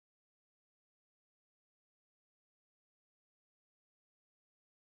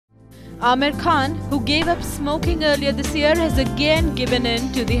Aamir Khan, who gave up smoking earlier this year, has again given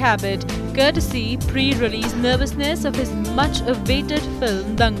in to the habit, courtesy pre-release nervousness of his much-awaited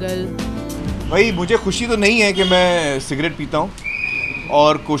film Dangal. भाई मुझे खुशी तो नहीं है कि मैं सिगरेट पीता हूँ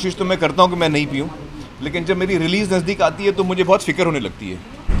और कोशिश तो मैं करता हूँ कि मैं नहीं पीऊँ, लेकिन जब मेरी रिलीज़ नज़दीक आती है तो मुझे बहुत फ़िक्र होने लगती है,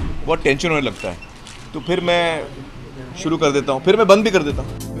 बहुत टेंशन होने लगता है, तो फिर मैं शुरू कर देता हूँ, फिर मैं बंद भी कर देता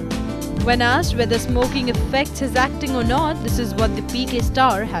हूँ। When asked whether smoking affects his acting or not, this is what the PK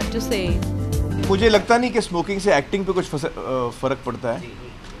star had to say. मुझे लगता नहीं कि स्मोकिंग से एक्टिंग पे कुछ फ़र्क पड़ता है,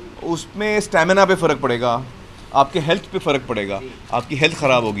 उसमें स्टैमिना पे फ़र्क पड़ेगा, आपके हेल्थ पे फ़र्क पड़ेगा, आपकी हेल्थ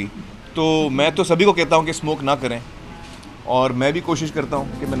ख़राब होगी। तो मैं तो सभी को कहता हूँ कि स्मोक ना करें और मैं भी कोशिश करता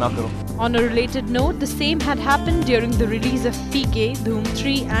हूँ कि मैं ना करूँ। On a related note, the same had happened during the release of PK Dhoom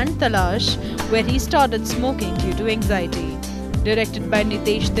 3 and Talaash, where he started smoking due to anxiety. Directed by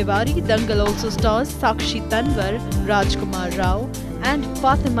Nitesh Tiwari, Dangal also stars Sakshi Tanwar, Rajkummar and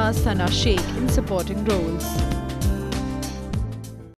Fatima Shaikh in supporting roles.